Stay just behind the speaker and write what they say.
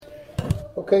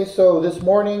Okay, so this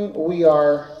morning we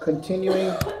are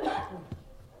continuing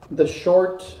the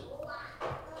short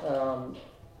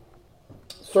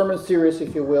sermon series,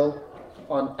 if you will,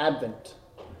 on Advent.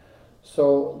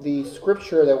 So the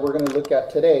scripture that we're going to look at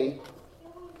today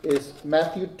is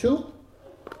Matthew 2,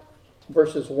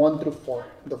 verses 1 through 4.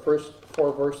 The first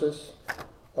 4 verses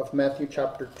of Matthew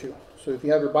chapter 2. So if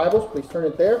you have your Bibles, please turn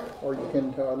it there, or you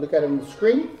can look at it on the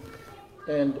screen.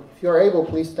 And if you are able,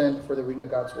 please stand for the reading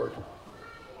of God's Word.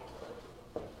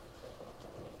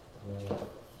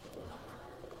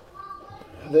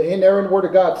 The inerrant Word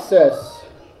of God says,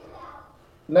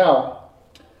 "Now,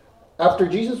 after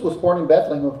Jesus was born in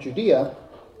Bethlehem of Judea,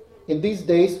 in these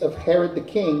days of Herod the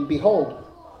king, behold,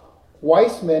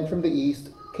 wise men from the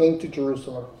east came to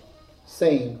Jerusalem,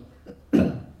 saying,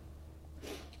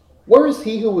 Where is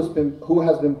he who has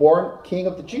been born King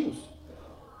of the Jews?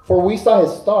 For we saw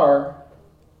his star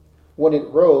when it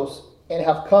rose, and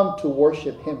have come to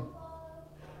worship him."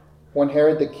 When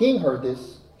Herod the king heard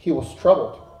this, he was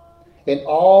troubled, and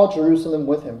all Jerusalem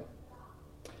with him.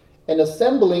 And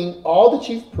assembling all the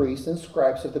chief priests and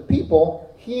scribes of the people,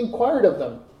 he inquired of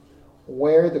them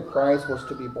where the Christ was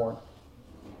to be born.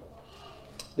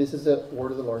 This is the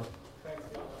word of the Lord.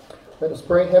 Let us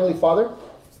pray. Heavenly Father,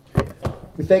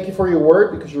 we thank you for your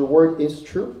word, because your word is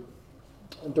true.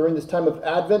 And during this time of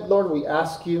Advent, Lord, we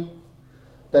ask you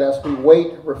that as we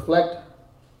wait, reflect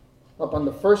upon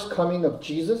the first coming of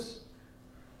Jesus,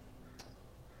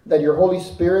 that your Holy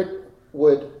Spirit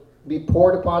would be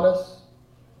poured upon us,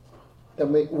 that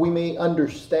we may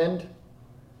understand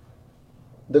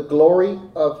the glory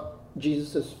of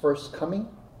Jesus' first coming,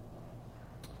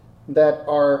 that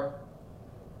our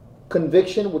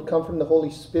conviction would come from the Holy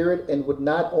Spirit and would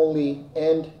not only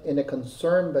end in a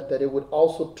concern, but that it would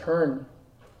also turn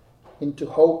into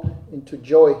hope, into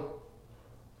joy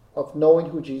of knowing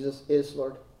who Jesus is,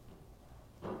 Lord.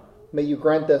 May you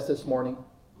grant us this morning.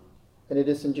 And it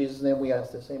is in Jesus' name we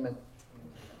ask this. Amen.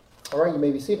 All right, you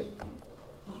may be seated.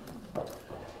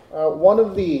 One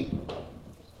of the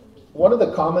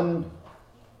common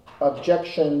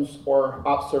objections or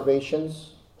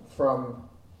observations from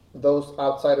those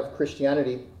outside of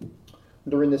Christianity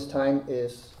during this time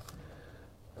is,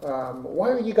 why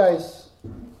are you guys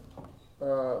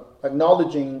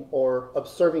acknowledging or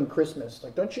observing Christmas?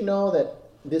 Like, don't you know that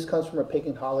this comes from a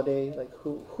pagan holiday? Like,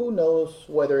 who knows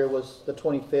whether it was the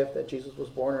 25th that Jesus was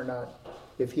born or not,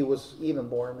 if he was even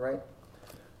born, right?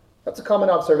 That's a common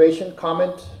observation,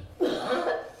 comment.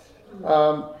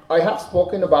 I have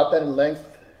spoken about that in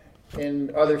length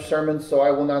in other sermons, so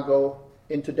I will not go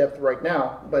into depth right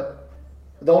now. But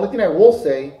the only thing I will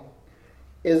say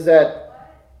is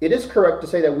that it is correct to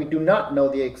say that we do not know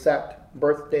the exact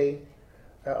birthday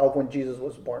of when Jesus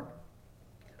was born.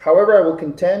 However, I will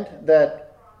contend that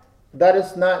that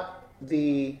is not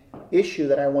the issue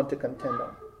that I want to contend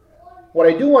on. What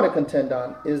I do want to contend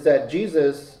on is that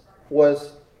Jesus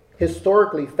was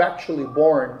historically, factually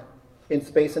born in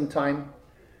space and time.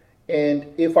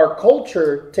 And if our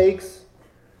culture takes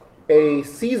a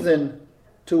season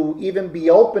to even be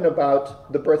open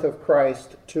about the birth of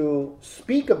Christ, to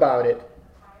speak about it,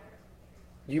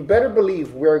 you better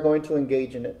believe we're going to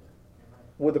engage in it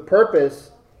with the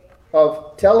purpose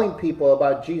of telling people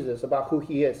about Jesus, about who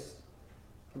he is,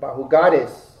 about who God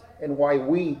is, and why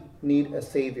we need a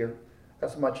Savior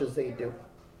as much as they do.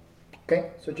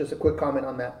 Okay, so just a quick comment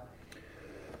on that.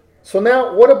 So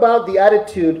now, what about the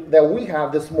attitude that we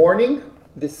have this morning,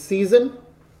 this season,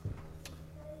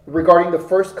 regarding the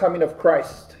first coming of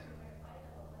Christ?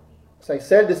 As I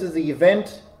said, this is the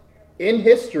event in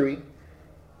history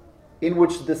in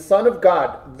which the Son of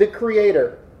God, the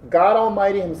Creator, God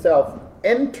Almighty himself,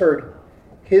 entered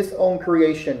his own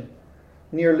creation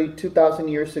nearly 2,000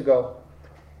 years ago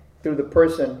through the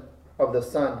person of the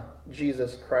Son,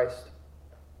 Jesus Christ.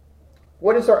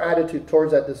 What is our attitude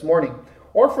towards that this morning?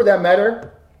 Or for that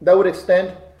matter, that would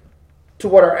extend to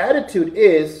what our attitude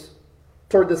is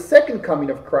toward the second coming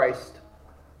of Christ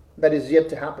that is yet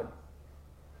to happen.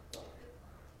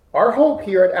 Our hope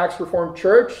here at Acts Reformed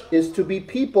Church is to be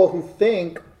people who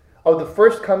think of the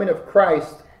first coming of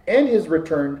Christ and his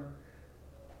return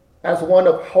as one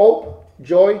of hope,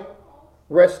 joy,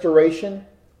 restoration,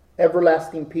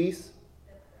 everlasting peace,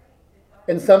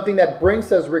 and something that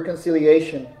brings us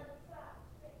reconciliation,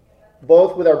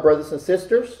 both with our brothers and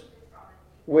sisters,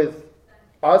 with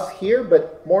us here,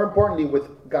 but more importantly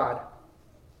with God.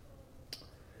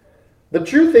 The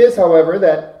truth is, however,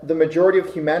 that the majority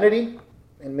of humanity,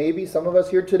 and maybe some of us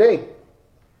here today,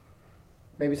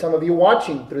 maybe some of you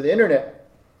watching through the internet,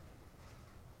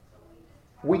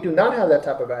 we do not have that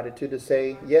type of attitude to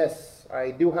say, yes,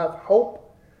 I do have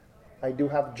hope, I do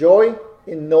have joy,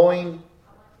 in knowing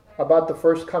about the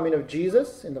first coming of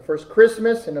Jesus and the first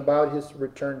Christmas and about his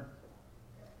return.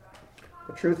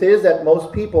 The truth is that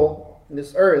most people in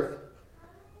this earth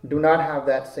do not have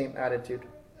that same attitude.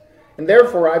 And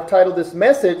therefore, I've titled this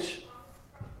message,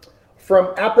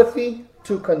 From Apathy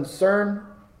to Concern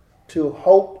to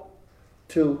Hope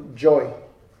to Joy,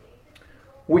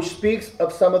 which speaks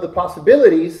of some of the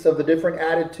possibilities of the different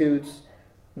attitudes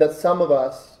that some of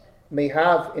us may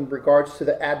have in regards to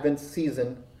the Advent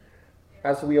season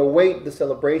as we await the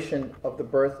celebration of the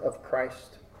birth of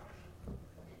Christ.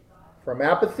 From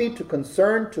apathy to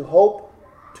concern to hope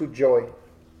to joy.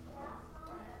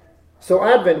 So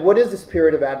Advent, what is this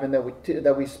period of Advent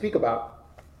that we speak about?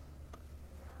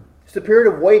 It's the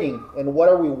period of waiting. And what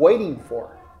are we waiting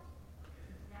for?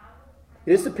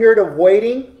 It is the period of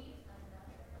waiting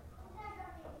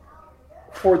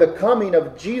for the coming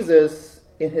of Jesus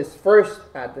in his first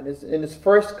Advent, in his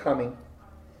first coming.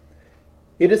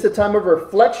 It is a time of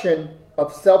reflection,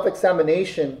 of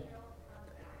self-examination,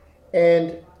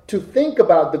 and to think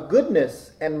about the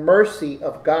goodness and mercy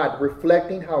of God,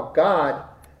 reflecting how God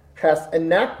has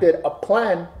enacted a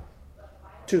plan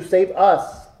to save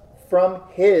us from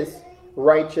his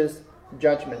righteous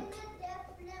judgment.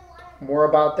 More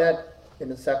about that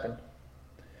in a second.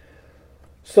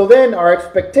 So then our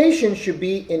expectation should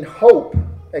be in hope,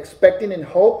 expecting in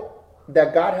hope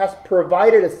that God has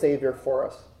provided a Savior for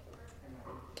us.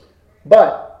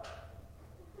 But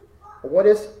what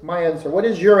is my answer? What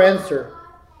is your answer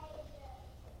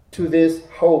to this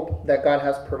hope that God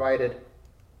has provided?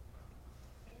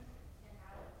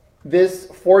 These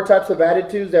 4 types of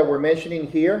attitudes that we're mentioning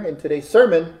here in today's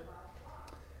sermon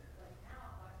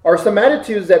are some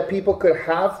attitudes that people could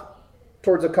have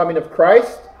towards the coming of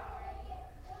Christ.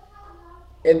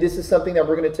 And this is something that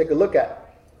we're going to take a look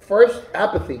at. First,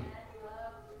 apathy.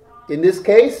 In this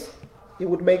case, it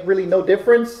would make really no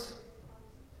difference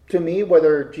to me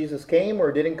whether Jesus came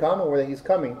or didn't come or whether he's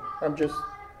coming. I'm just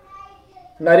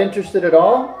not interested at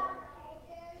all.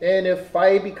 And if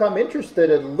I become interested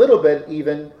a little bit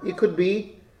even, it could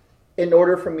be in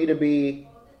order for me to be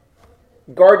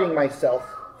guarding myself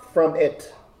from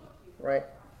it. Right?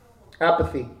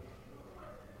 Apathy.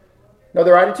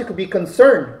 Another attitude could be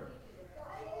concern.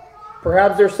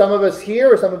 Perhaps there's some of us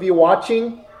here or some of you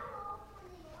watching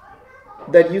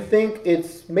that you think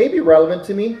it's maybe relevant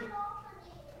to me.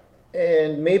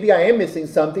 And maybe I am missing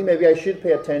something. Maybe I should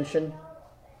pay attention.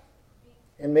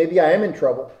 And maybe I am in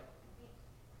trouble.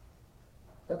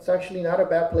 That's actually not a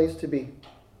bad place to be.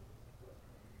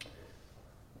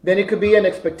 Then it could be an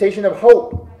expectation of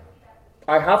hope.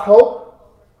 I have hope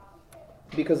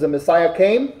because the Messiah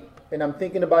came and I'm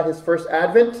thinking about his first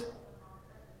advent.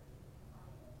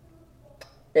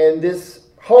 And this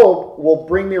hope will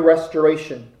bring me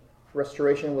restoration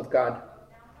with God.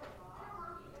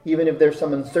 Even if there's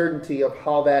some uncertainty of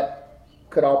how that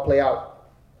could all play out.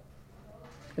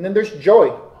 And then there's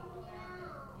joy.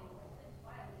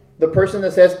 The person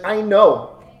that says, I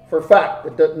know for a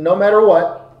fact that no matter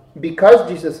what, because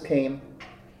Jesus came,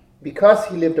 because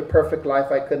he lived a perfect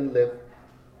life I couldn't live,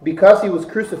 because he was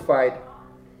crucified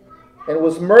and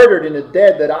was murdered in a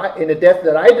death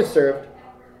that I deserved,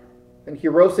 and he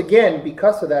rose again,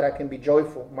 because of that I can be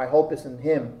joyful. My hope is in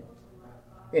him,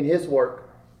 in his work.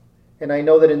 And I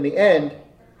know that in the end,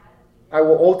 I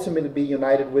will ultimately be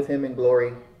united with him in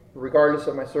glory, regardless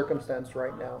of my circumstance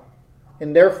right now.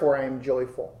 And therefore I am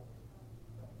joyful.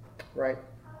 Right?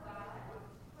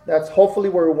 That's hopefully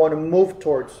where we want to move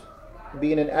towards,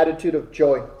 being an attitude of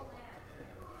joy.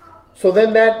 So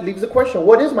then that leaves the question,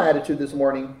 what is my attitude this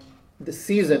morning, this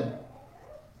season?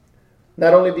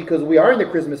 Not only because we are in the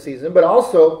Christmas season, but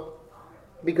also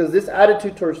because this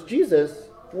attitude towards Jesus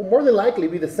will more than likely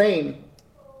be the same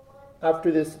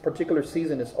after this particular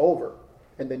season is over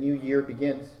and the new year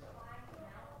begins.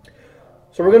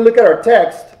 So we're going to look at our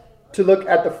text to look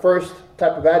at the first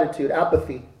type of attitude,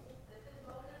 apathy.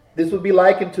 This would be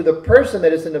likened to the person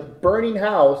that is in a burning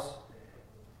house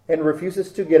and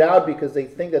refuses to get out because they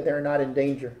think that they're not in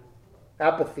danger.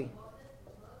 Apathy.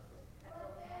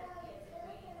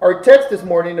 Our text this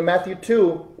morning in Matthew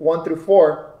 2, 1 through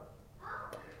 4,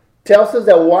 tells us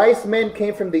that wise men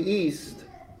came from the east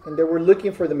and they were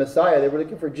looking for the Messiah. They were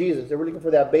looking for Jesus. They were looking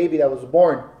for that baby that was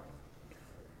born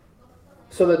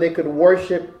so that they could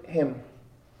worship him.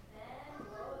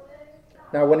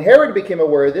 Now, when Herod became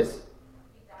aware of this,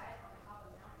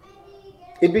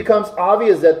 it becomes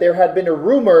obvious that there had been a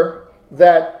rumor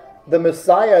that the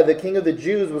Messiah, the King of the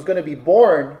Jews, was going to be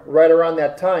born right around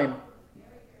that time.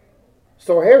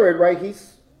 So Herod, right,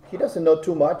 he doesn't know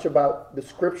too much about the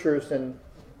scriptures and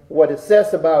what it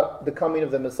says about the coming of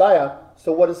the Messiah.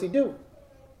 So what does he do?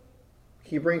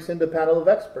 he brings in the panel of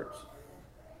experts,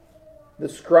 the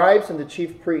scribes and the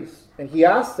chief priests, and he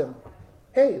asks them,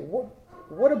 hey,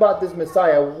 what about this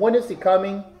Messiah? When is he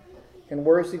coming? And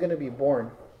where is he going to be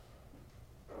born?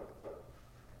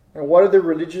 And what do the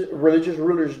religious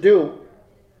rulers do?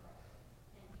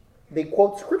 They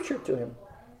quote scripture to him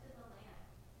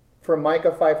from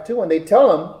Micah 5:2, and they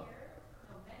tell him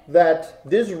that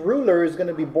this ruler is going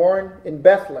to be born in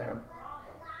Bethlehem.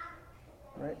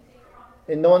 Right?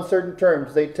 In no uncertain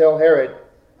terms, they tell Herod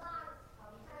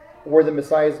where the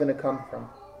Messiah is going to come from.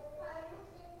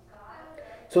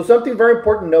 So something very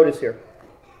important to notice here.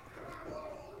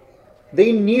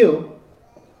 They knew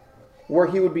where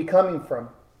he would be coming from,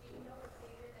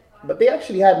 but they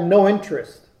actually had no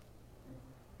interest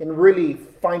in really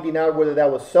finding out whether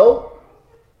that was so,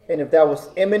 and if that was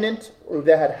imminent, or if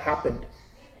that had happened.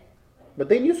 But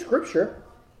they knew Scripture.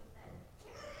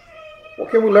 What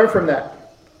can we learn from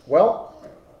that? Well,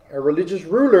 a religious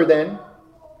ruler then,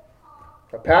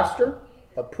 a pastor,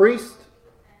 a priest,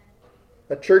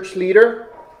 a church leader,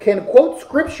 can quote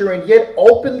Scripture and yet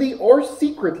openly or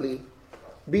secretly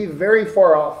be very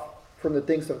far off from the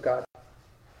things of God.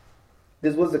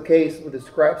 This was the case with the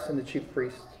scribes and the chief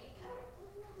priests.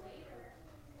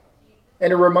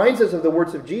 And it reminds us of the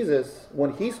words of Jesus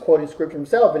when he's quoting Scripture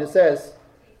himself, and it says,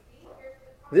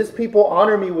 "This people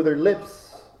honor me with their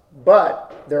lips,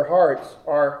 but their hearts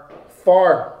are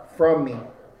far from me."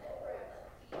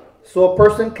 So a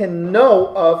person can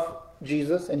know of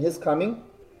Jesus and his coming,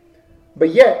 but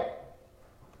yet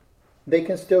they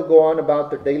can still go on about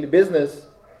their daily business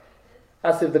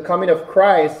as if the coming of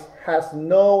Christ has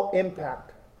no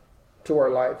impact to our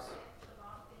lives.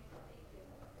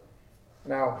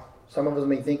 Now, some of us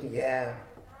may think, yeah,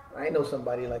 I know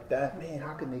somebody like that. Man,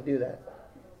 how can they do that?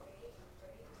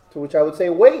 To which I would say,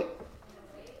 wait.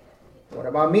 What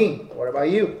about me? What about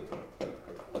you?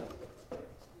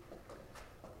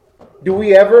 Do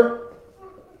we ever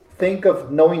think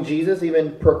of knowing Jesus,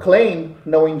 even proclaim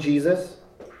knowing Jesus?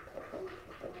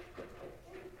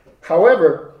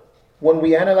 However, when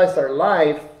we analyze our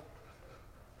life,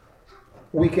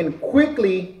 we can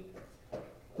quickly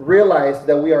realize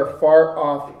that we are far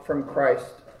off from Christ.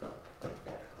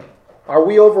 Are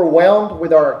we overwhelmed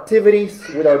with our activities,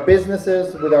 with our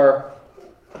businesses, with our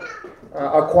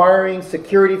acquiring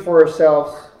security for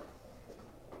ourselves,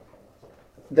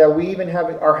 that we even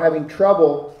are having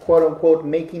trouble, quote unquote,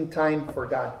 making time for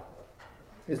God?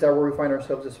 Is that where we find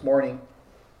ourselves this morning?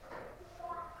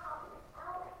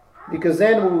 Because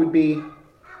then we would be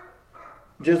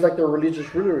just like the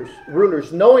religious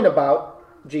rulers, knowing about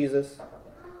Jesus,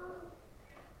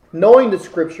 knowing the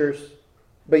Scriptures,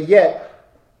 but yet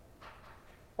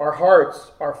our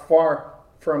hearts are far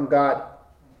from God,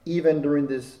 even during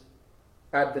this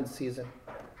Advent season.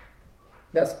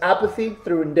 That's apathy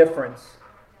through indifference.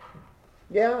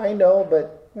 Yeah, I know,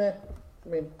 but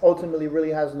ultimately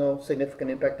really has no significant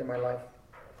impact in my life.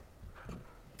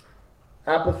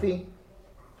 Apathy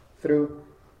through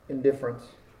indifference.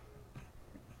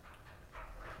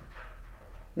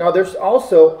 Now there's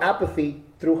also apathy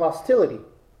through hostility.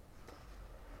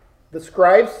 The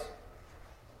scribes,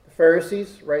 the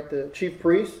Pharisees, right, the chief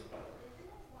priests,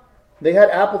 they had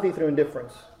apathy through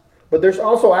indifference. But there's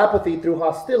also apathy through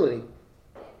hostility.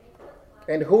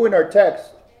 And who in our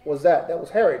text was that? That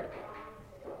was Herod.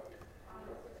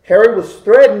 Herod was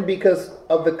threatened because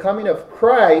of the coming of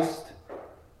Christ,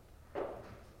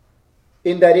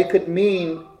 in that it could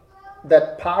mean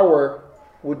that power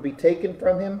would be taken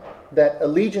from him, that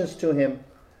allegiance to him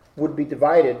would be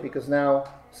divided, because now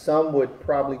some would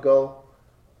probably go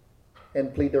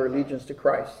and plead their allegiance to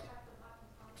Christ.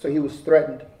 So he was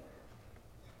threatened.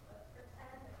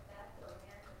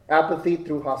 Apathy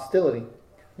through hostility.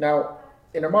 Now,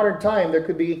 in our modern time, there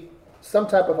could be some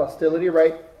type of hostility,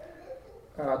 right?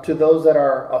 To those that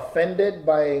are offended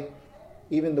by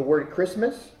even the word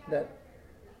Christmas, that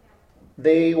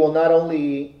they will not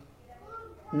only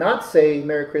not say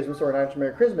Merry Christmas or not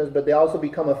Merry Christmas, but they also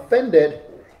become offended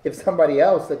if somebody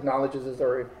else acknowledges this,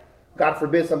 or if, God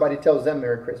forbid, somebody tells them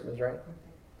Merry Christmas, right?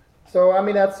 So,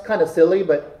 that's kind of silly,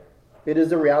 but it is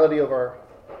the reality of our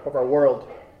world,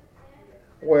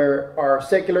 where our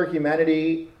secular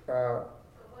humanity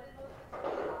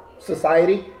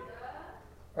society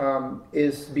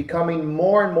is becoming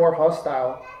more and more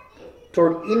hostile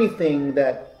toward anything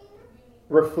that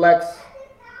reflects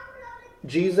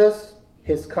Jesus,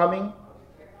 his coming,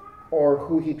 or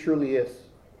who he truly is.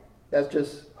 That's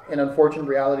just an unfortunate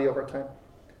reality of our time.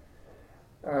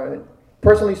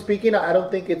 Personally speaking, I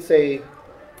don't think it's a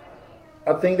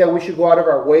thing that we should go out of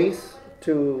our ways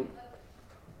to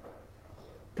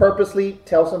purposely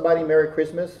tell somebody Merry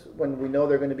Christmas when we know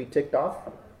they're going to be ticked off.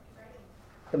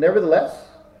 But nevertheless,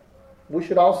 we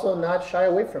should also not shy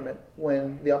away from it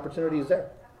when the opportunity is there.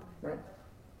 Right?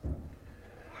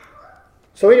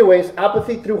 So anyways,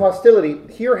 apathy through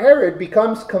hostility. Here Herod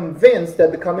becomes convinced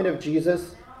that the coming of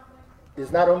Jesus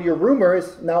is not only a rumor,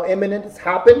 it's now imminent, it's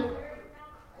happened.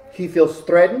 He feels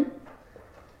threatened.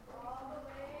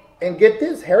 And get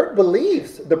this, Herod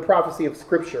believes the prophecy of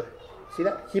Scripture. See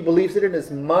that? He believes it in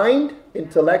his mind,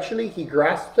 intellectually, he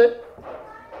grasps it.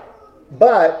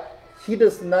 But he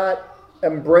does not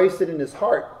embrace it in his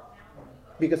heart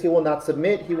because he will not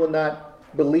submit, he will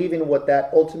not believe in what that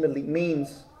ultimately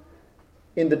means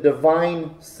in the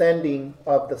divine sending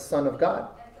of the Son of God.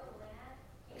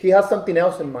 He has something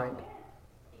else in mind.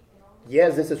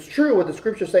 Yes, this is true. What the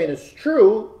Scripture is saying is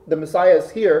true. The Messiah is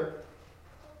here.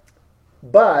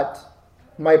 But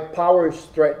my power is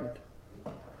threatened.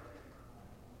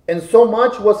 And so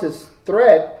much was his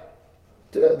threat,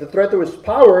 the threat to his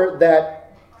power,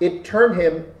 that it turned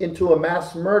him into a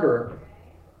mass murderer.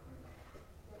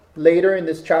 Later in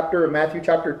this chapter, Matthew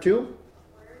chapter 2,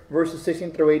 verses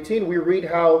 16 through 18, we read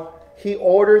how he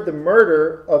ordered the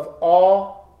murder of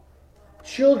all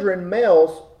children,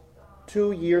 males,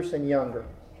 2 years and younger.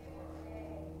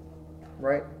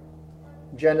 Right?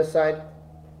 Genocide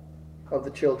of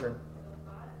the children.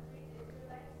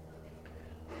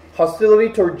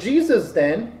 Hostility toward Jesus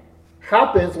then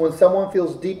happens when someone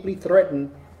feels deeply threatened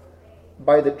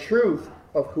by the truth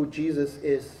of who Jesus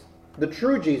is. The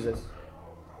true Jesus.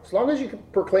 As long as you can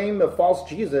proclaim a false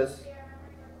Jesus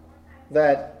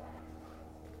that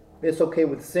is okay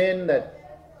with sin,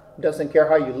 that doesn't care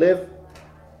how you live,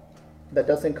 that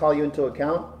doesn't call you into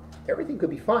account, everything could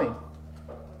be fine.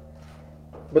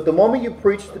 But the moment you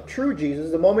preach the true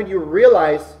Jesus, the moment you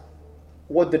realize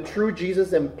what the true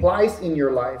Jesus implies in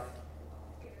your life,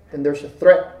 then there's a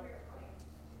threat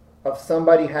of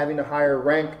somebody having a higher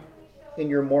rank in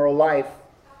your moral life.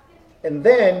 And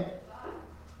then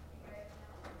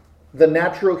the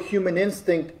natural human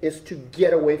instinct is to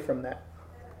get away from that.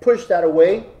 Push that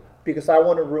away because I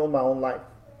want to rule my own life.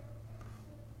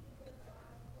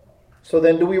 So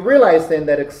then do we realize then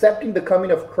that accepting the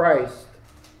coming of Christ,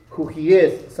 who he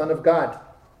is, the Son of God,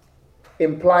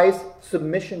 implies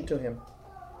submission to him?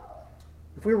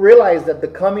 If we realize that the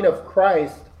coming of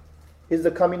Christ is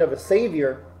the coming of a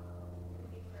Savior,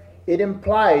 it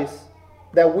implies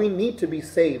that we need to be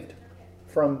saved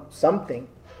from something,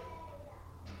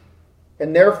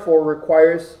 and therefore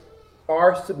requires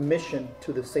our submission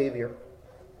to the Savior.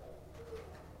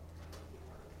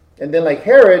 And then like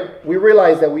Herod, we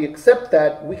realize that we accept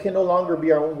that we can no longer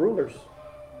be our own rulers.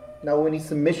 Now we need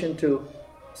submission to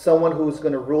someone who's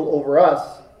going to rule over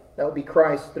us. That would be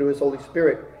Christ through his Holy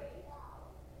Spirit.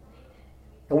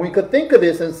 And we could think of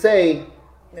this and say,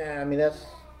 that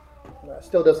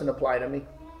still doesn't apply to me.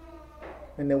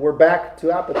 And then we're back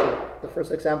to apathy, the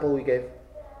first example we gave.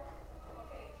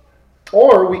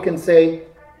 Or we can say,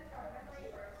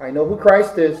 I know who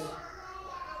Christ is.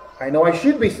 I know I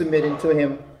should be submitting to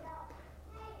him.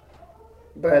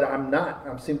 But I'm not.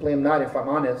 I simply am not, if I'm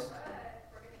honest.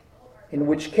 In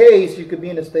which case, you could be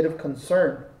in a state of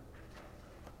concern,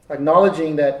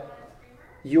 acknowledging that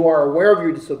you are aware of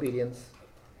your disobedience,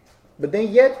 but then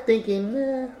yet thinking,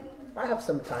 I have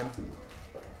some time.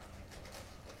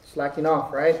 Slacking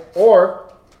off, right?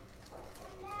 Or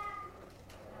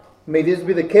may this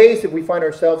be the case if we find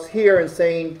ourselves here and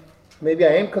saying, maybe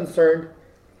I am concerned.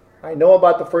 I know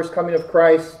about the first coming of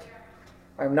Christ.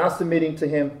 I'm not submitting to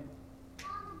him.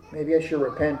 Maybe I should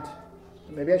repent.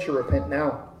 Maybe I should repent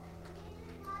now.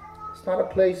 It's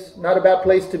not a bad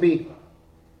place to be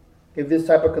if this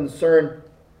type of concern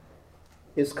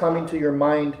is coming to your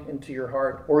mind and to your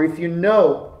heart. Or if you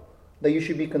know that you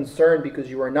should be concerned because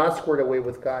you are not squared away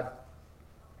with God.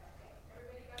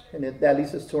 And that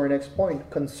leads us to our next point,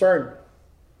 concern.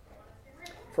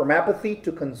 From apathy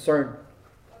to concern.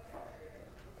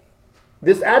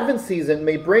 This Advent season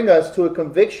may bring us to a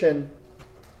conviction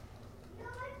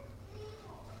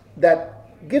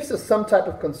that gives us some type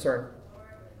of concern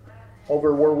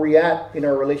over where we're at in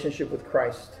our relationship with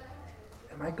Christ.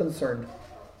 Am I concerned?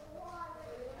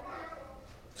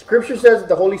 Scripture says that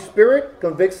the Holy Spirit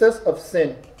convicts us of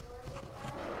sin.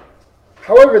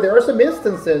 However, there are some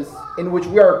instances in which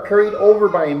we are carried over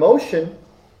by emotion,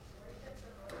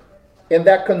 and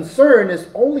that concern is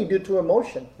only due to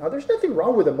emotion. Now, there's nothing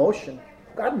wrong with emotion.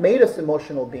 God made us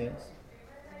emotional beings.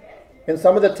 And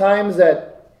some of the times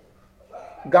that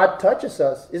God touches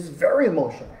us is very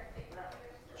emotional.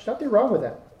 There's nothing wrong with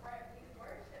that.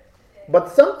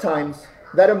 But sometimes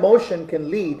that emotion can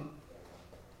lead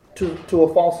to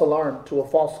a false alarm, to a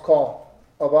false call,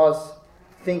 of us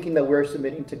thinking that we're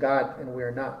submitting to God and we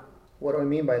are not. What do I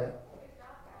mean by that?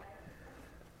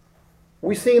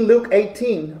 We see in Luke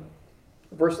 18,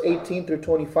 verse 18 through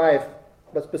 25,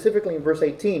 but specifically in verse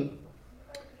 18,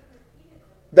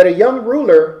 that a young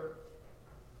ruler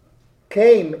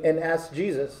came and asked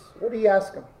Jesus. What did he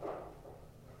ask him?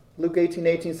 Luke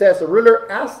 18:18 says, the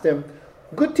ruler asked him,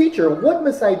 "Good teacher, what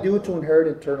must I do to inherit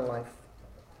eternal life?"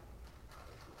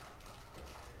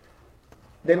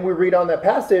 Then we read on that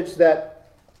passage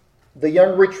that the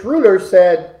young rich ruler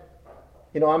said,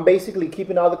 I'm basically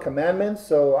keeping all the commandments,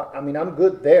 so I'm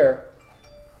good there.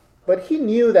 But he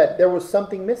knew that there was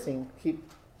something missing. He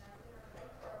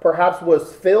perhaps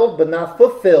was filled but not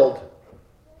fulfilled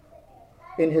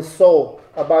in his soul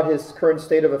about his current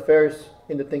state of affairs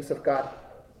in the things of God.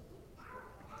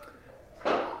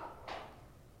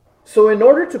 So in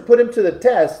order to put him to the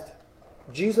test,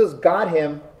 Jesus got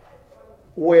him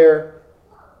where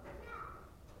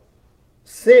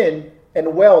sin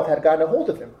and wealth had gotten a hold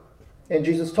of him. And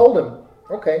Jesus told him,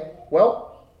 okay,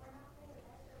 well,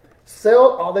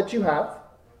 sell all that you have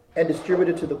and distribute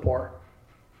it to the poor.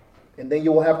 And then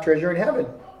you will have treasure in heaven.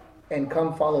 And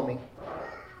come follow me.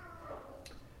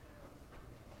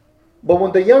 But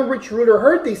when the young rich ruler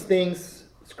heard these things,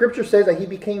 Scripture says that he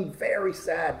became very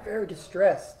sad, very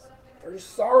distressed, very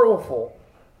sorrowful,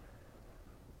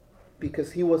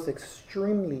 because he was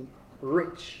extremely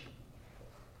rich.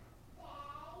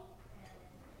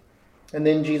 And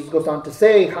then Jesus goes on to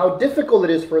say how difficult it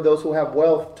is for those who have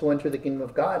wealth to enter the kingdom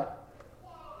of God.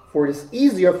 For it is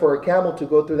easier for a camel to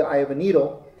go through the eye of a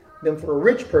needle than for a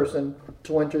rich person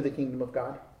to enter the kingdom of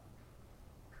God.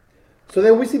 So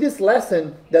then we see this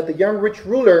lesson that the young rich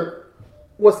ruler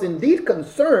was indeed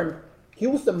concerned. He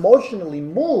was emotionally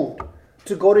moved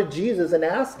to go to Jesus and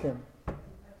ask him,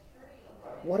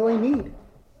 what do I need?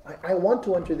 I want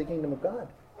to enter the kingdom of God.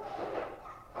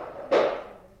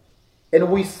 And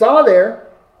we saw there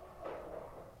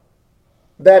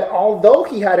that although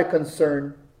he had a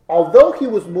concern, although he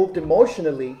was moved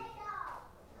emotionally,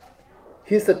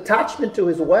 his attachment to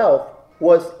his wealth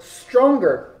was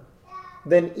stronger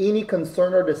than any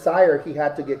concern or desire he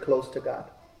had to get close to God.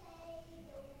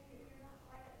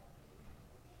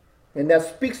 And that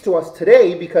speaks to us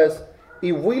today, because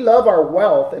if we love our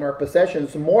wealth and our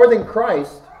possessions more than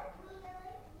Christ,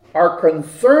 our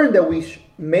concern that we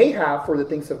may have for the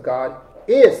things of God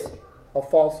is a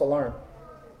false alarm.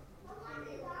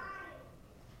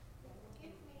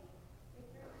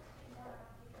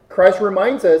 Christ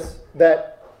reminds us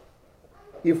that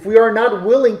if we are not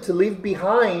willing to leave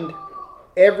behind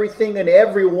everything and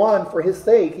everyone for his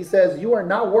sake, he says, you are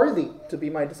not worthy to be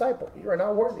my disciple. You are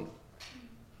not worthy.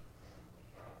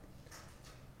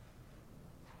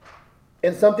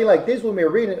 And something like this, we may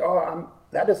read it,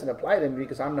 that doesn't apply to me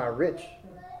because I'm not rich.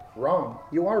 Wrong.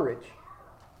 You are rich.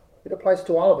 It applies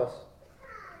to all of us.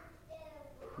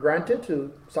 Granted,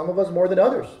 to some of us more than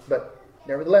others, but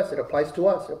nevertheless, it applies to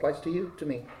us. It applies to you, to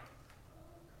me.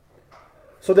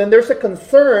 So then there's a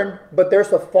concern, but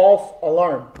there's a false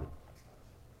alarm.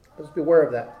 Let's beware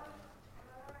of that.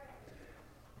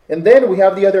 And then we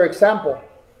have the other example,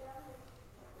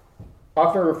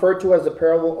 often referred to as the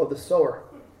parable of the sower.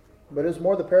 But it's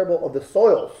more the parable of the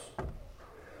soils.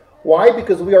 Why?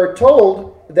 Because we are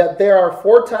told that there are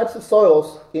 4 types of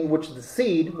soils in which the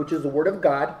seed, which is the word of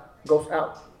God, goes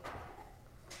out.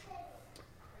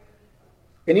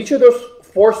 And each of those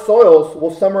 4 soils,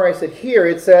 we'll summarize it here.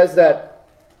 It says that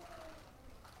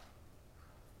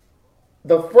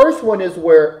the first one is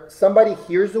where somebody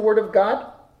hears the word of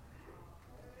God.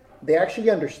 They actually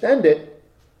understand it.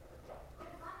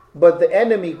 But the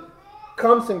enemy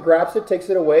comes and grabs it, takes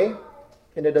it away,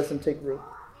 and it doesn't take root.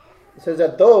 It says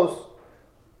that those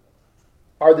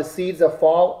are the seeds that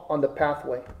fall on the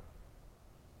pathway.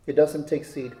 It doesn't take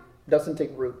seed. It doesn't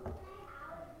take root.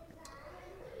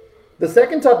 The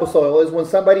second type of soil is when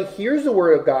somebody hears the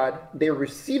word of God, they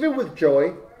receive it with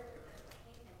joy,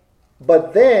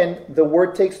 but then the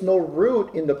word takes no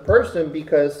root in the person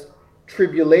because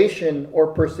tribulation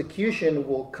or persecution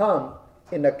will come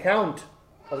in account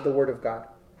of the word of God.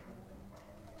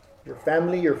 Your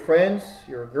family, your friends,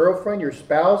 your girlfriend, your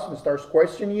spouse, and starts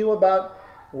questioning you about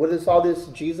what is all this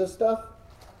Jesus stuff.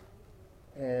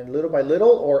 And little by little,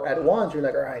 or at once, you're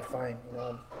like, all right, fine.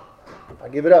 I'll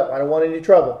give it up. I don't want any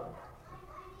trouble.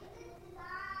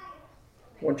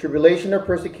 When tribulation or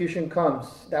persecution comes,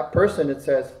 that person, it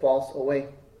says, falls away.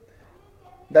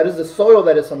 That is the soil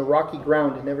that is on the rocky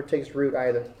ground. It never takes root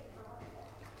either.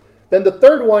 Then the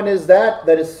third one is that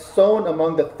is sown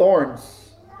among the thorns.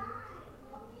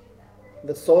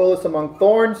 The soil is among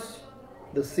thorns.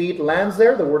 The seed lands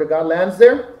there. The word of God lands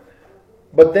there.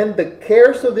 But then the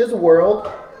cares of this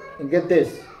world, and get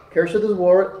this, cares of this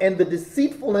world and the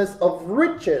deceitfulness of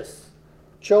riches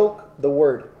choke the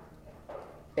word,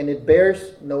 and it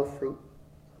bears no fruit.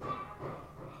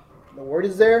 The word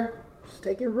is there, it's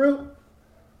taking root,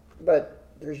 but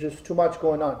there's just too much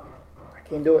going on. I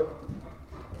can't do it.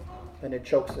 And it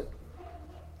chokes it.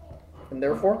 And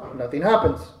therefore, nothing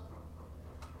happens.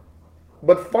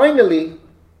 But finally,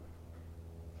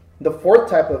 the fourth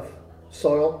type of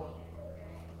soil,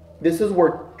 this is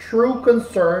where true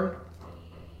concern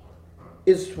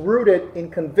is rooted in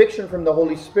conviction from the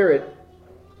Holy Spirit,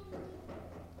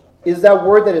 is that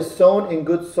word that is sown in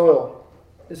good soil.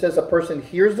 It says a person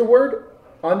hears the word,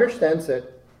 understands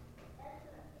it,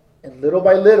 and little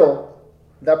by little,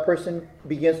 that person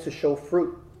begins to show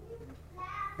fruit.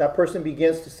 That person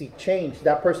begins to see change.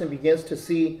 That person begins to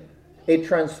see a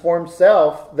transformed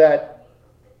self that,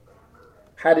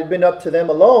 had it been up to them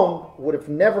alone, would have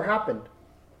never happened.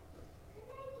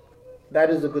 That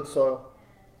is a good soil,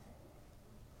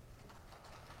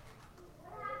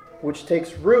 which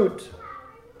takes root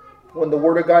when the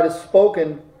Word of God is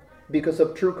spoken because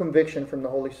of true conviction from the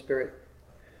Holy Spirit.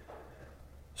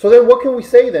 So then what can we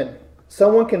say then?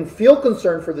 Someone can feel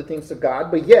concern for the things of God,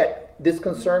 but yet this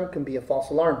concern can be a false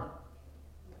alarm.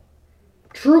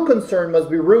 True concern must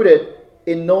be rooted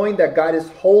in knowing that God is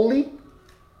holy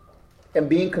and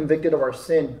being convicted of our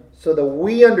sin, so that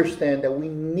we understand that we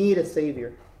need a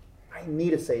Savior. I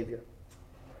need a Savior.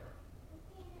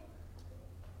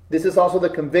 This is also the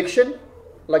conviction,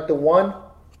 like the one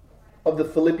of the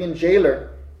Philippian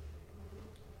jailer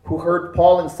who heard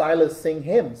Paul and Silas sing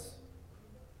hymns.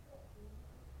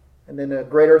 And then a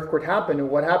great earthquake happened. And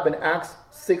what happened? Acts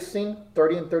 16,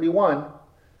 30 and 31.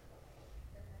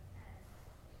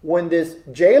 When this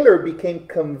jailer became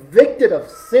convicted of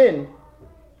sin,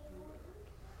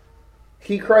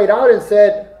 he cried out and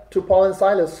said to Paul and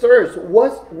Silas, "Sirs,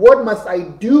 what must I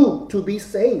do to be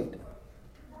saved?"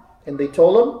 And they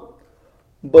told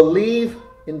him, "Believe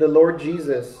in the Lord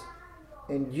Jesus,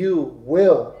 and you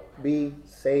will be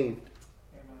saved."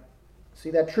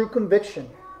 See that true conviction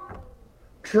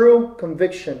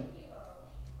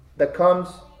that comes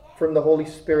from the Holy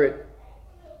Spirit.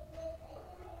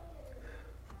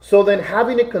 So then,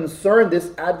 having a concern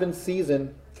this Advent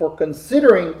season for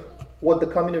considering what the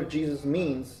coming of Jesus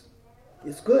means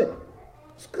is good.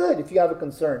 It's good if you have a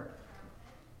concern.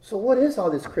 So what is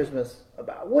all this Christmas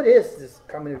about? What is this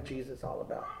coming of Jesus all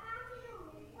about?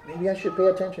 Maybe I should pay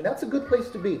attention. That's a good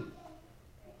place to be.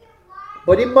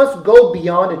 But it must go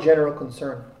beyond a general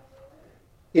concern.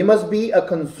 It must be a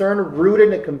concern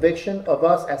rooted in a conviction of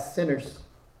us as sinners,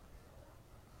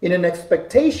 in an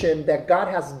expectation that God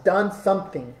has done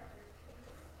something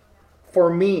for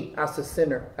me as a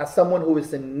sinner, as someone who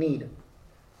is in need.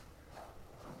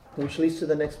 Which leads to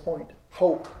the next point,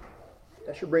 hope.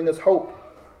 That should bring us hope.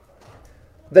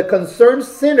 The concerned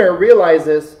sinner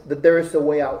realizes that there is a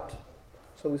way out.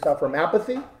 So we saw from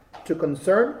apathy to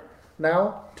concern,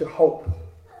 now to hope.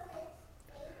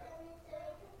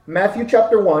 Matthew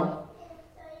chapter 1,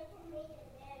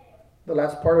 the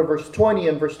last part of verse 20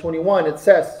 and verse 21, it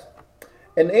says,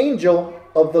 "An angel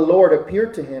of the Lord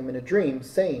appeared to him in a dream,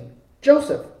 saying,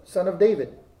 'Joseph, son of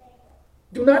David,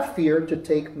 do not fear to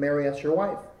take Mary as your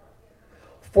wife,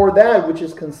 for that which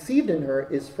is conceived in her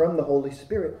is from the Holy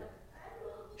Spirit.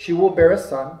 She will bear a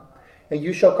son, and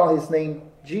you shall call his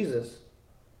name Jesus,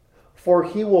 for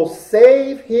he will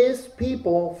save his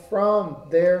people from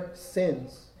their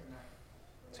sins.'"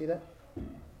 See that?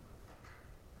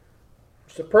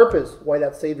 It's the purpose why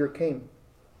that Savior came.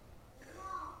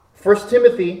 1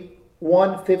 Timothy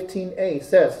 1:15a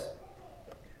says,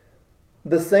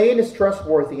 "The saying is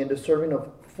trustworthy and deserving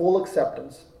of full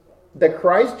acceptance, that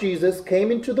Christ Jesus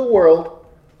came into the world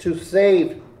to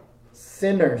save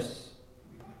sinners."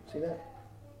 See that?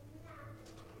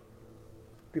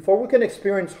 Before we can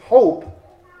experience hope,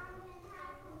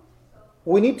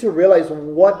 we need to realize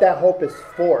what that hope is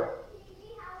for.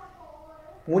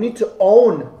 We need to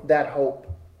own that hope.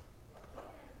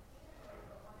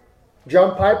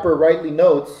 John Piper rightly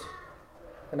notes,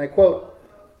 and I quote,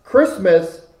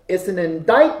 "Christmas is an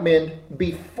indictment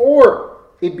before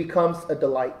it becomes a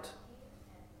delight."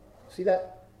 See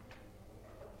that?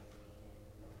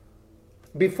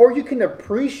 Before you can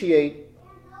appreciate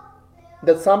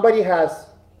that somebody has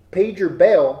paid your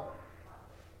bail,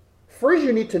 first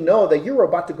you need to know that you're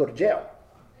about to go to jail.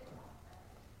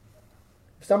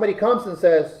 If somebody comes and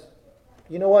says,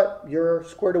 "You know what, you're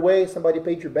squared away, somebody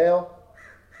paid your bail,"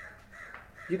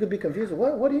 you could be confused.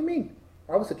 What do you mean?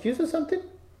 I was accused of something?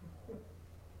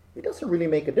 It doesn't really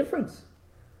make a difference.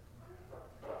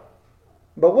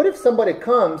 But what if somebody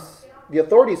comes the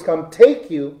authorities come,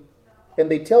 take you, and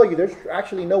they tell you there's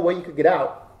actually no way you could get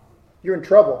out. You're in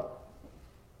trouble.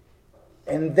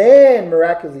 And then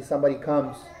miraculously somebody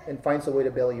comes and finds a way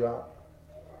to bail you out.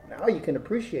 Now you can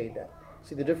appreciate that.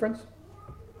 See the difference?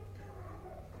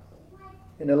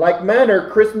 In a like manner,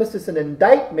 Christmas is an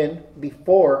indictment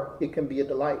before it can be a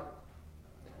delight.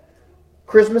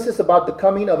 Christmas is about the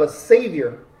coming of a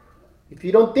Savior. If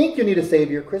you don't think you need a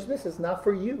Savior, Christmas is not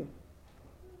for you.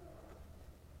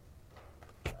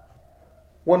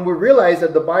 When we realize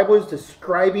that the Bible is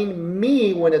describing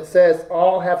me when it says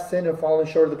all have sinned and fallen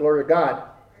short of the glory of God.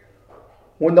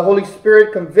 When the Holy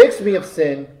Spirit convicts me of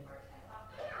sin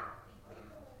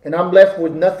and I'm left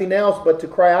with nothing else but to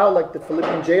cry out like the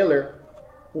Philippian jailer,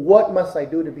 what must I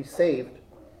do to be saved?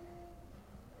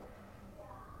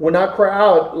 When I cry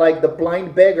out like the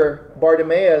blind beggar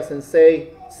Bartimaeus and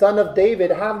say, Son of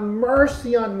David, have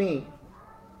mercy on me.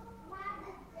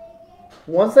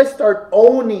 Once I start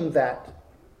owning that,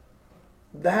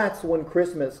 that's when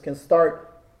Christmas can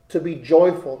start to be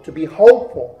joyful, to be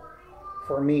hopeful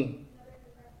for me.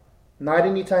 Not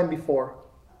any time before.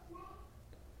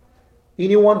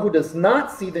 Anyone who does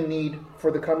not see the need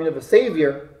for the coming of a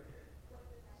Savior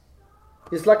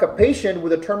is like a patient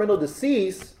with a terminal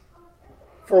disease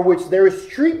for which there is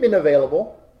treatment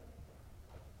available,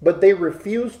 but they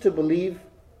refuse to believe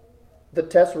the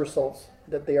test results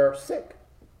that they are sick.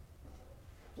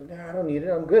 Nah, I don't need it,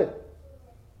 I'm good.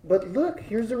 But look,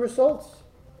 here's the results.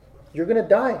 You're going to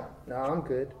die. No, I'm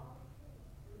good.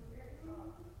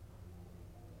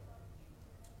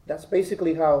 That's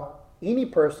basically how any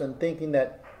person thinking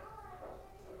that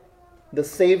the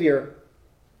Savior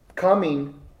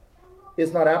coming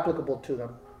is not applicable to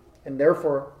them. And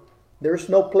therefore, there's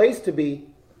no place to be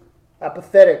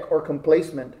apathetic or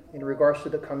complacent in regards to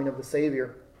the coming of the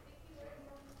Savior.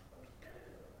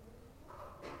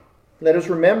 Let us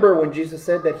remember when Jesus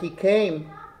said that He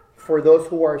came for those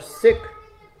who are sick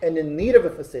and in need of a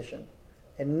physician,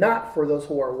 and not for those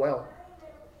who are well.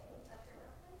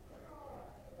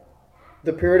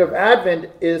 The period of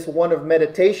Advent is one of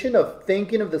meditation, of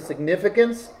thinking of the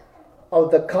significance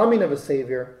of the coming of a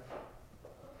Savior.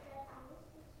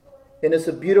 And it's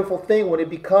a beautiful thing when it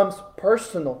becomes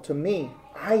personal to me.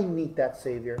 I need that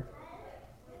Savior.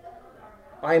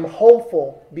 I'm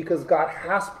hopeful because God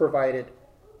has provided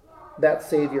that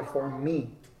Savior for me.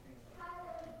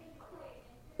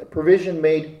 The provision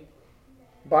made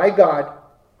by God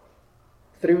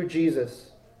through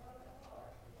Jesus.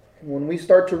 And when we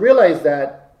start to realize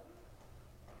that,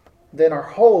 then our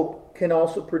hope can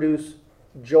also produce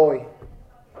joy,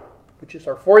 which is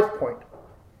our fourth point.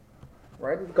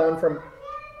 Right? We've gone from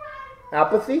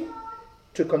apathy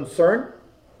to concern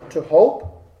to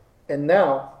hope and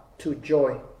now to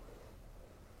joy.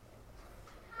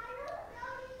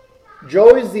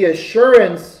 Joy is the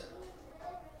assurance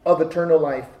of eternal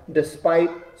life despite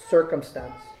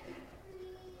circumstance.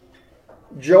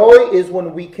 Joy is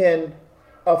when we can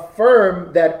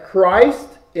affirm that Christ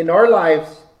in our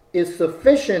lives is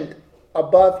sufficient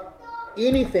above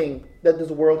anything that this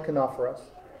world can offer us.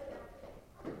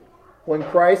 When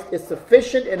Christ is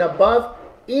sufficient and above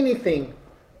anything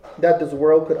that this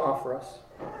world could offer us.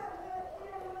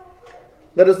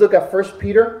 Let us look at 1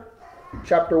 Peter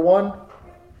chapter 1,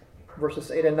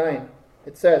 verses 8 and 9.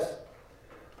 It says,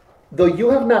 Though you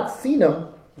have not seen Him,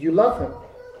 you love Him.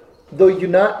 Though you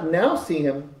not now see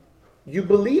Him, you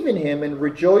believe in Him and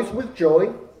rejoice with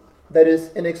joy that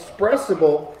is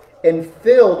inexpressible and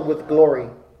filled with glory,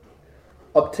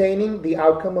 obtaining the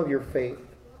outcome of your faith,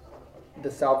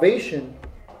 the salvation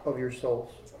of your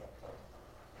souls.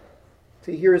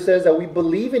 See, here it says that we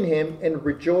believe in Him and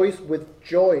rejoice with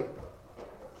joy.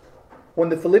 When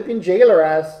the Philippian jailer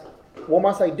asked, what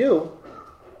must I do?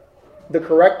 The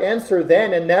correct answer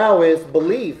then and now is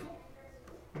believe.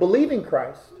 Believe in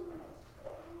Christ.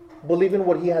 Believe in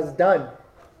what He has done.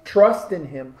 Trust in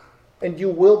Him, and you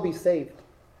will be saved.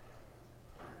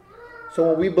 So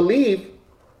when we believe,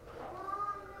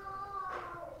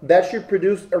 that should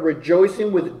produce a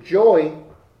rejoicing with joy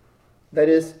that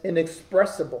is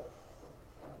inexpressible.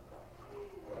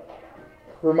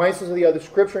 Reminds us of the other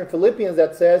scripture in Philippians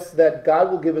that says that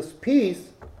God will give us peace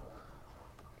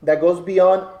that goes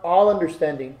beyond all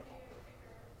understanding.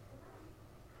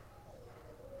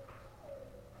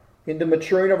 In the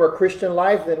maturing of our Christian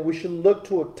life, then we should look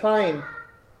to a time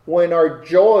when our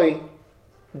joy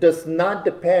does not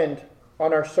depend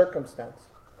on our circumstance,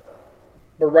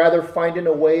 but rather finding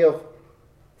a way of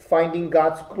finding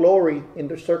God's glory in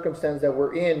the circumstance that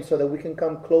we're in so that we can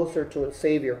come closer to a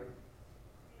Savior.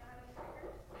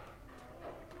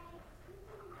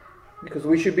 Because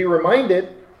we should be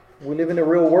reminded We live in a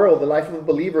real world. The life of a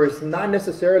believer is not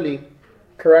necessarily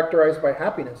characterized by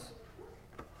happiness.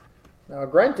 Now,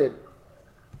 granted,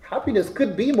 happiness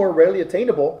could be more readily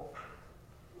attainable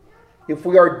if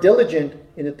we are diligent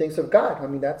in the things of God. I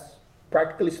mean, that's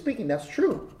practically speaking, that's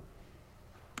true.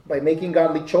 By making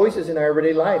godly choices in our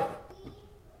everyday life,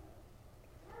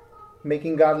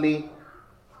 making godly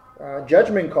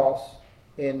judgment calls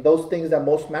in those things that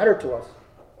most matter to us.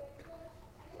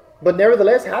 But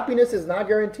nevertheless, happiness is not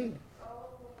guaranteed.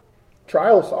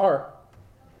 Trials are.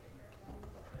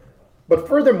 But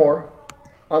furthermore,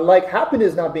 unlike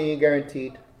happiness not being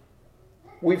guaranteed,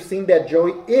 we've seen that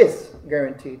joy is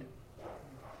guaranteed.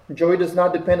 Joy does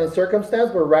not depend on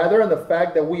circumstance, but rather on the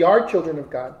fact that we are children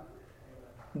of God.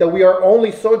 That we are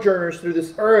only sojourners through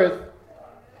this earth,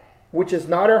 which is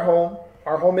not our home.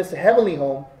 Our home is a heavenly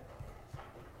home.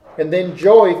 And then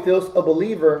joy fills a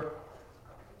believer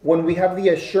when we have the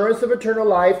assurance of eternal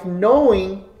life,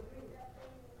 knowing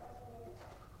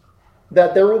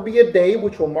that there will be a day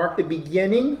which will mark the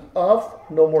beginning of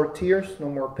no more tears, no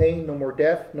more pain, no more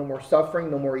death, no more suffering,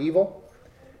 no more evil.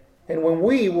 And when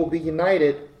we will be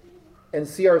united and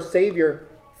see our Savior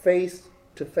face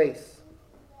to face.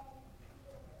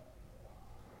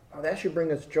 Now that should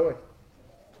bring us joy.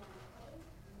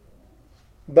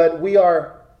 But we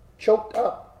are choked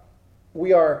up.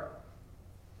 We are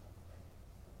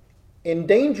in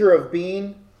danger of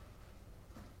being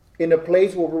in a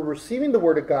place where we're receiving the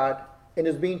Word of God and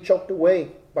is being choked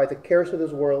away by the cares of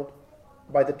this world,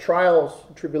 by the trials,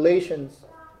 tribulations,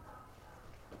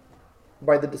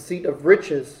 by the deceit of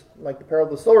riches, like the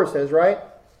parable of the sower says, right?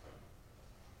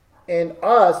 And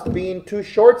us being too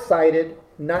short-sighted,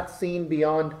 not seeing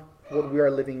beyond what we are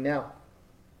living now.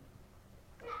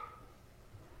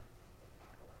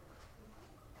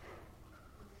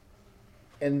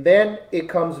 And then it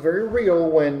comes very real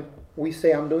when we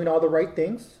say, I'm doing all the right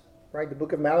things. Right? The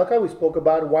book of Malachi, we spoke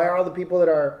about why are all the people that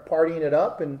are partying it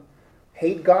up and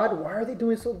hate God, why are they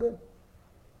doing so good?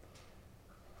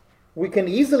 We can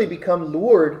easily become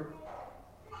lured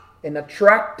and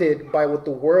attracted by what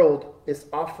the world is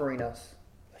offering us.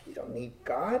 You don't need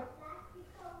God.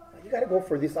 You got to go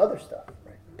for this other stuff.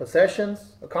 Right?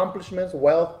 Possessions, accomplishments,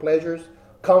 wealth, pleasures,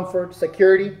 comfort,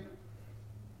 security.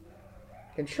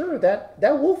 And sure, that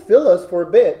will fill us for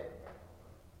a bit.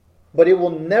 But it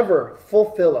will never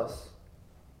fulfill us.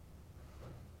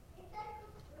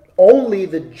 Only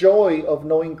the joy of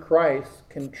knowing Christ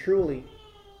can truly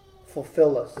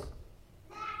fulfill us.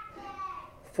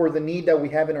 For the need that we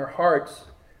have in our hearts,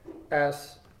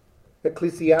 as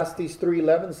Ecclesiastes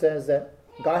 3:11 says, that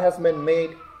God has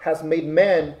made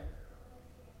man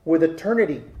with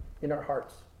eternity in our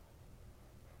hearts.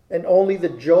 And only the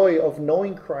joy of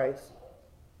knowing Christ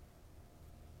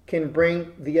can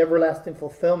bring the everlasting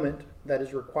fulfillment that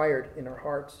is required in our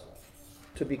hearts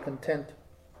to be content.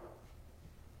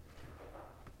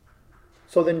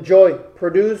 So then joy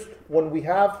produced when we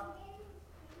have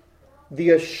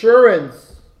the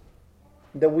assurance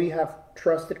that we have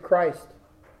trusted Christ.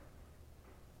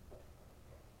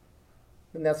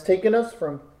 And that's taken us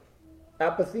from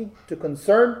apathy to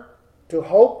concern to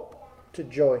hope to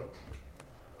joy.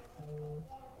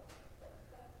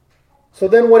 So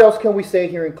then what else can we say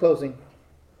here in closing?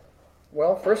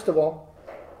 Well, first of all,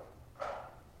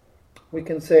 we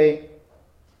can say,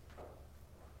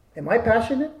 am I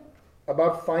passionate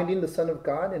about finding the Son of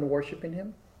God and worshiping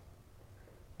Him?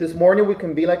 This morning we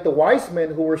can be like the wise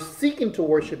men who were seeking to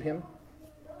worship Him.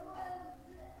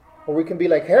 Or we can be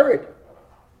like Herod,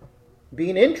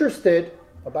 being interested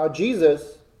about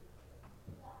Jesus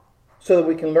so that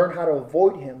we can learn how to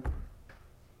avoid Him.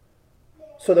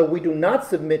 So that we do not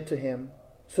submit to Him,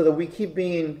 so that we keep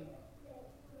being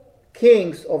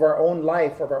kings of our own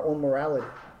life, of our own morality.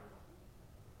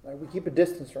 Like we keep a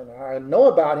distance from Him. I know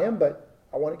about Him, but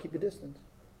I want to keep a distance.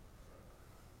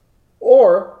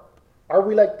 Or are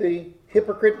we like the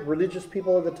hypocrite religious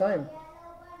people of the time,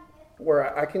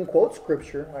 where I can quote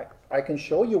scripture, I can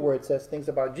show you where it says things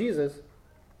about Jesus,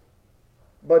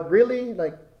 but really,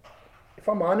 like, if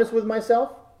I'm honest with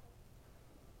myself,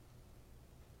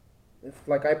 if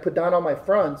like I put down on my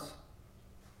fronts,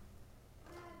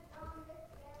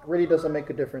 it really doesn't make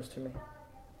a difference to me.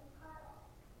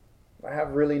 I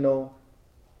have no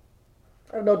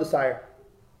desire.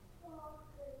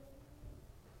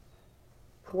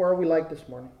 Who are we like this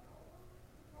morning?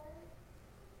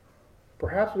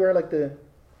 Perhaps we are like the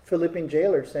Philippian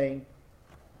jailer saying,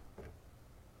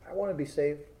 I want to be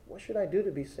saved. What should I do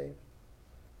to be saved?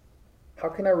 How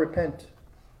can I repent?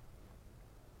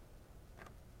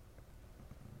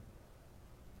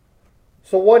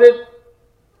 So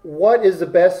what is the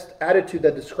best attitude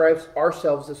that describes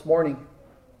ourselves this morning?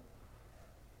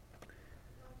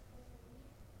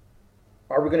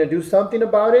 Are we going to do something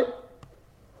about it?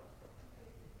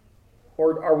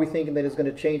 Or are we thinking that it's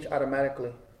going to change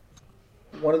automatically?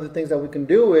 One of the things that we can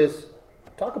do is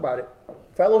talk about it.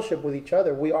 Fellowship with each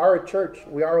other. We are a church.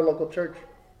 We are a local church.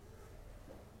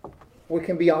 We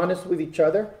can be honest with each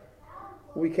other.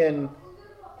 We can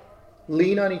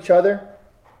lean on each other,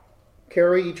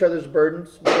 carry each other's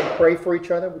burdens. We can pray for each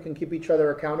other. We can keep each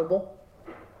other accountable.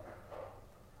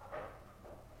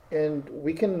 And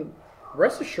we can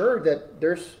rest assured that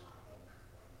there's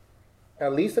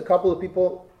at least a couple of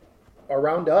people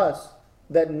around us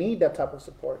that need that type of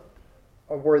support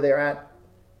of where they're at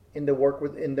in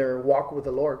their walk with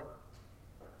the Lord.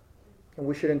 And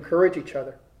we should encourage each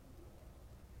other.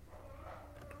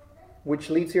 Which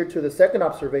leads here to the second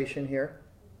observation here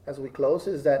as we close,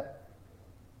 is that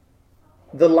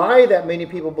the lie that many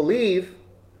people believe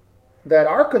that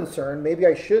are concerned, maybe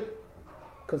I should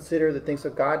consider the things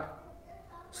of God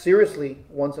seriously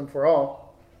once and for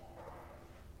all.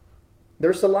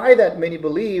 There's a lie that many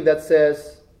believe that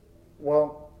says,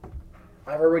 well,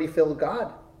 I've already failed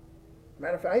God.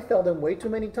 Matter of fact, I failed Him way too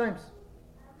many times.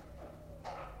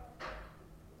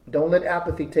 Don't let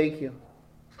apathy take you.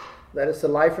 That is a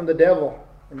lie from the devil,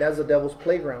 and that's the devil's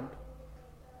playground.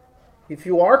 If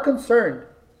you are concerned,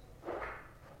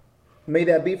 may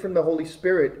that be from the Holy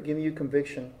Spirit giving you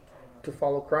conviction to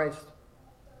follow Christ.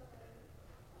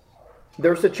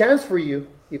 There's a chance for you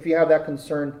if you have that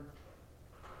concern.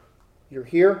 You're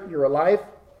here, you're alive.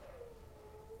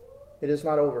 It is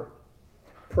not over.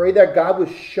 Pray that God will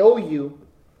show you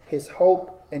His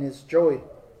hope and His joy,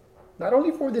 not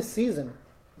only for this season,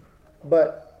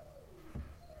 but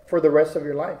for the rest of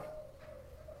your life.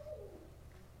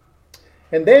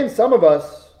 And then some of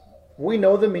us, we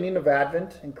know the meaning of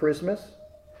Advent and Christmas.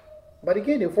 But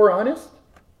again, if we're honest,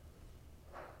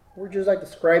 we're just like the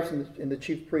scribes and the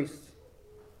chief priests.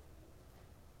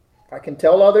 I can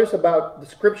tell others about the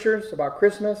scriptures, about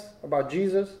Christmas, about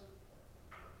Jesus,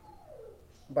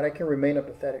 but I can remain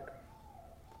apathetic.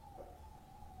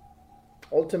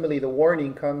 Ultimately, the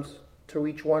warning comes to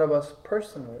each one of us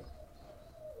personally.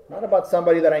 Not about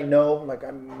somebody that I know, like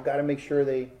I've got to make sure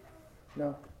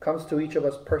no, it comes to each of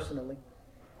us personally.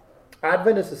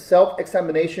 Advent is a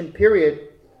self-examination period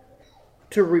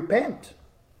to repent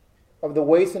of the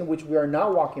ways in which we are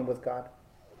not walking with God.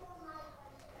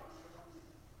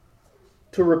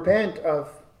 To repent of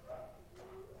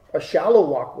a shallow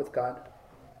walk with God.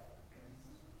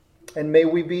 And may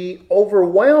we be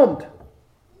overwhelmed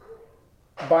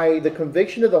by the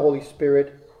conviction of the Holy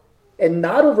Spirit and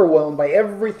not overwhelmed by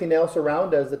everything else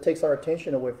around us that takes our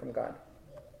attention away from God.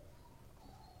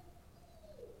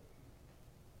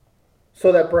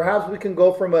 So that perhaps we can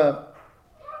go from a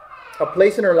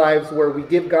place in our lives where we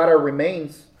give God our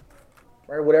remains,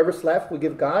 right? Whatever's left, we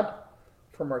give God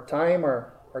from our time,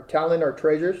 our talent, our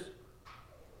treasures.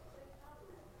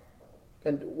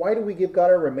 And why do we give God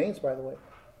our remains, by the way?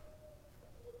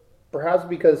 Perhaps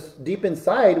because deep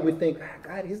inside we think,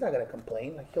 God, He's not going to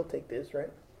complain. Like, He'll take this, right?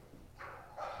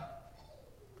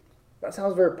 That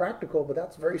sounds very practical, but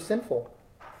that's very sinful.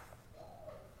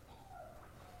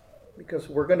 Because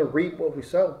we're going to reap what we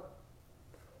sow.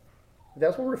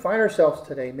 That's where we find ourselves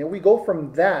today. May we go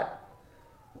from that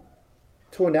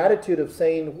to an attitude of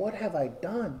saying, what have I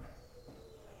done?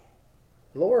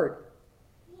 Lord,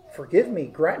 forgive me.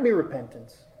 Grant me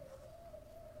repentance.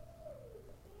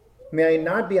 May I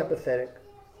not be apathetic.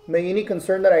 May any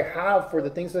concern that I have for the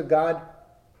things of God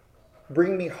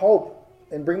bring me hope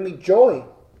and bring me joy,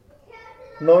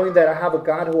 knowing that I have a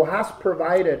God who has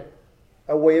provided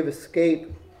a way of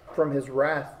escape from His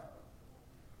wrath.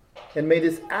 And may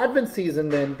this Advent season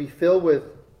then be filled with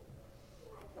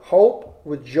hope,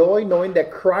 with joy, knowing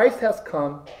that Christ has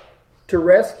come to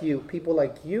rescue people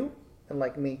like you and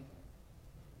like me.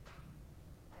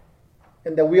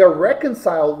 And that we are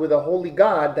reconciled with a holy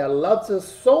God that loves us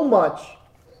so much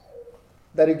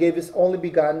that He gave His only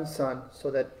begotten Son,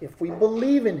 so that if we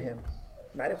believe in Him,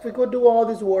 not if we go do all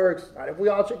these works, not if we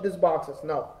all check these boxes,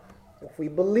 no. If we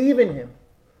believe in Him,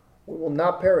 we will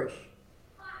not perish,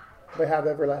 but have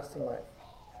everlasting life.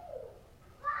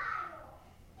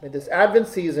 May this Advent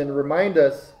season remind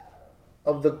us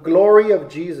of the glory of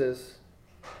Jesus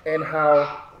and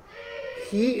how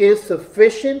He is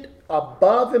sufficient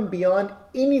above and beyond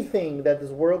anything that this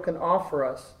world can offer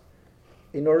us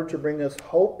in order to bring us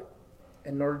hope,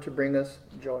 in order to bring us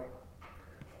joy.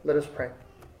 Let us pray.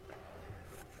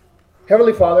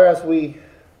 Heavenly Father, as we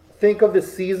think of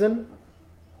this season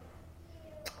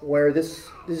where this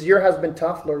year has been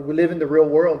tough, Lord, we live in the real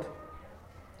world.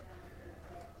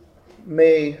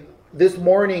 May this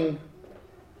morning,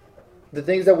 the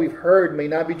things that we've heard may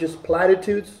not be just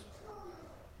platitudes,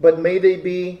 but may they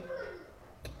be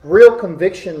real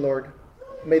conviction, Lord.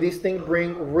 May these things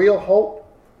bring real hope,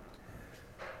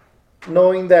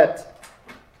 knowing that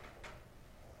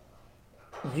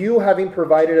you, having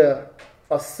provided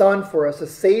a son for us, a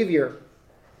Savior,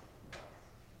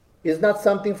 is not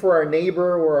something for our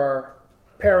neighbor or our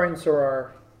parents or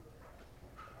our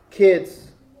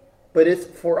kids, but it's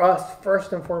for us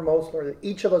first and foremost, Lord, that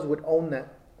each of us would own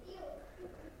that.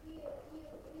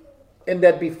 And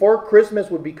that before Christmas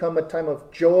would become a time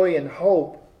of joy and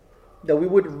hope, that we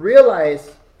would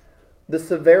realize the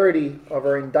severity of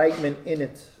our indictment in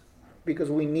it, because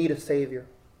we need a Savior.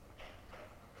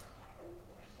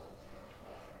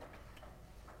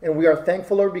 And we are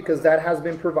thankful, Lord, because that has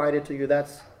been provided to you.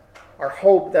 That's our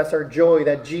hope, that's our joy,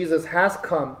 that Jesus has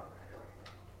come,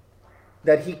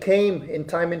 that He came in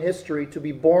time and history to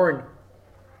be born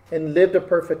and lived a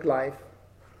perfect life,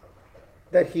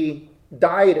 that He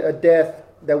died a death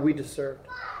that we deserved,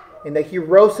 and that He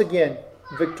rose again,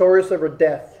 victorious over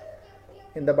death,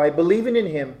 and that by believing in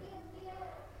Him,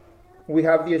 we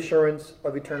have the assurance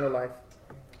of eternal life.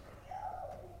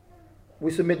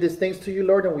 We submit these things to you,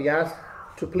 Lord, and we ask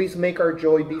to please make our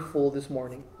joy be full this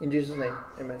morning. In Jesus' name,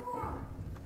 amen.